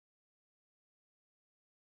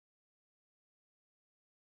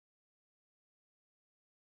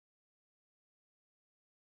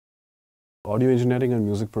Audio engineering and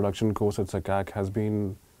music production course at SACAC has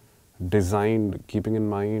been designed keeping in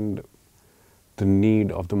mind the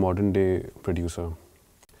need of the modern day producer.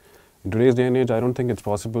 In today's day and age, I don't think it's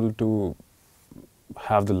possible to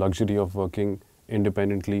have the luxury of working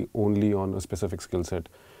independently only on a specific skill set.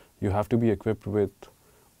 You have to be equipped with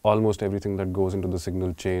almost everything that goes into the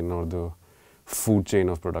signal chain or the food chain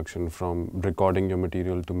of production, from recording your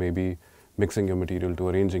material to maybe mixing your material to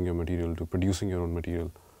arranging your material to producing your own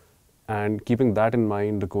material. And keeping that in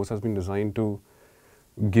mind, the course has been designed to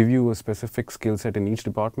give you a specific skill set in each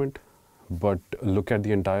department, but look at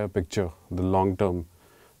the entire picture, the long-term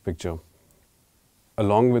picture.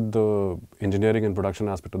 Along with the engineering and production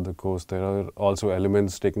aspect of the course, there are also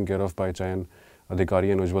elements taken care of by Chayan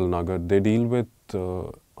Adhikari and Ujwal Nagar. They deal with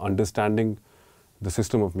understanding the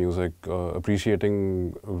system of music,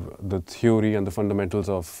 appreciating the theory and the fundamentals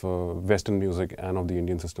of Western music and of the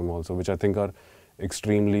Indian system also, which I think are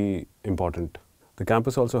extremely important. The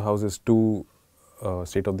campus also houses two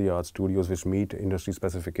state-of-the-art studios which meet industry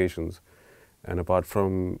specifications. And apart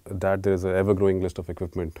from that, there is an ever-growing list of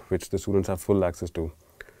equipment which the students have full access to.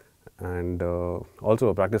 And also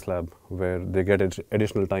a practice lab where they get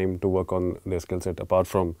additional time to work on their skill set apart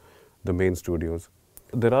from the main studios.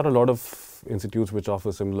 There are a lot of institutes which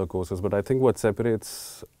offer similar courses, but I think what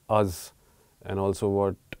separates us and also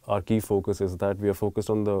what our key focus is that we are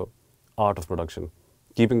focused on the art of production,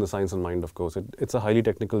 keeping the science in mind, of course. It's a highly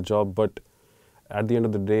technical job, but at the end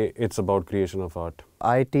of the day, it's about creation of art.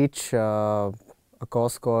 I teach a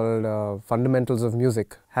course called Fundamentals of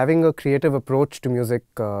Music. Having a creative approach to music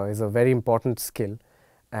is a very important skill,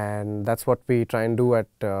 and that's what we try and do at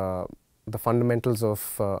the Fundamentals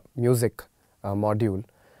of Music module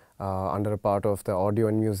under a part of the audio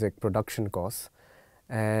and music production course.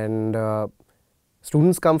 And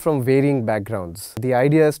students come from varying backgrounds. The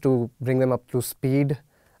idea is to bring them up to speed,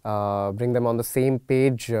 bring them on the same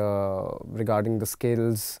page regarding the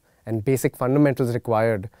skills and basic fundamentals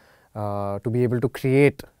required to be able to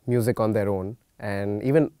create music on their own and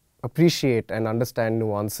even appreciate and understand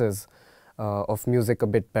nuances of music a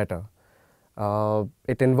bit better.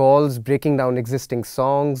 It involves breaking down existing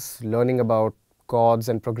songs, learning about chords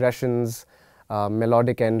and progressions,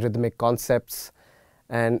 melodic and rhythmic concepts,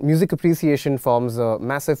 and music appreciation forms a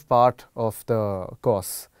massive part of the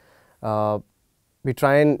course. We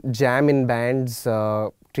try and jam in bands,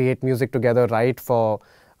 create music together, write for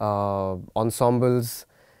ensembles,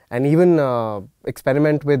 and even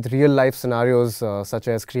experiment with real-life scenarios such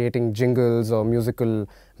as creating jingles or musical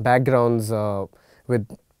backgrounds with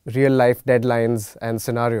real-life deadlines and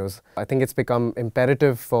scenarios. I think it's become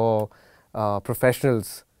imperative for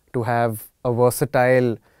professionals to have a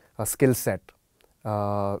versatile skill set,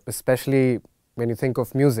 especially when you think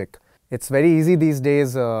of music. It's very easy these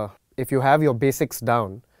days. If you have your basics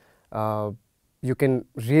down, you can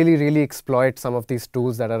really exploit some of these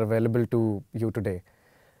tools that are available to you today.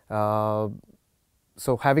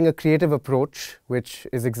 So having a creative approach, which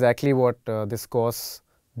is exactly what this course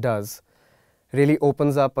does, really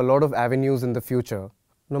opens up a lot of avenues in the future.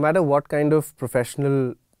 No matter what kind of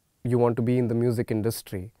professional you want to be in the music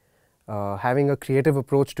industry, having a creative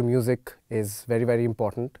approach to music is very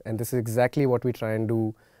important, and this is exactly what we try and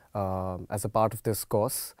do as a part of this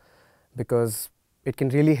course, because it can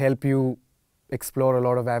really help you explore a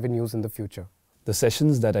lot of avenues in the future. The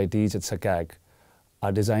sessions that I teach at SACAC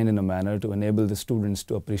are designed in a manner to enable the students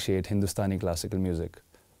to appreciate Hindustani classical music.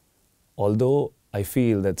 Although I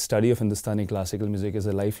feel that study of Hindustani classical music is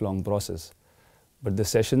a lifelong process, but the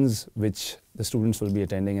sessions which the students will be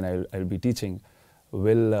attending and I'll be teaching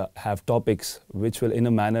will have topics which will in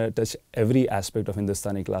a manner touch every aspect of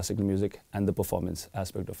Hindustani classical music and the performance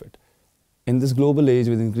aspect of it. In this global age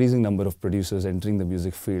with increasing number of producers entering the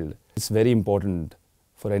music field, it's very important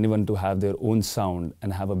for anyone to have their own sound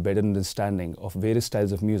and have a better understanding of various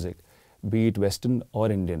styles of music, be it Western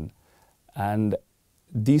or Indian. And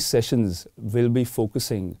these sessions will be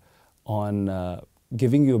focusing on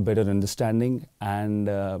giving you a better understanding and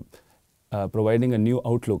providing a new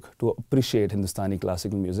outlook to appreciate Hindustani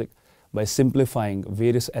classical music by simplifying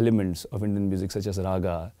various elements of Indian music such as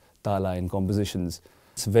raga, tala and compositions.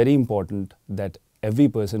 It's very important that every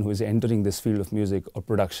person who is entering this field of music or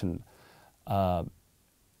production,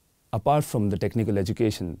 apart from the technical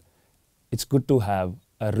education, it's good to have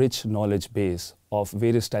a rich knowledge base of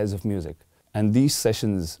various styles of music. And these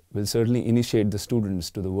sessions will certainly initiate the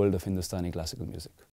students to the world of Hindustani classical music.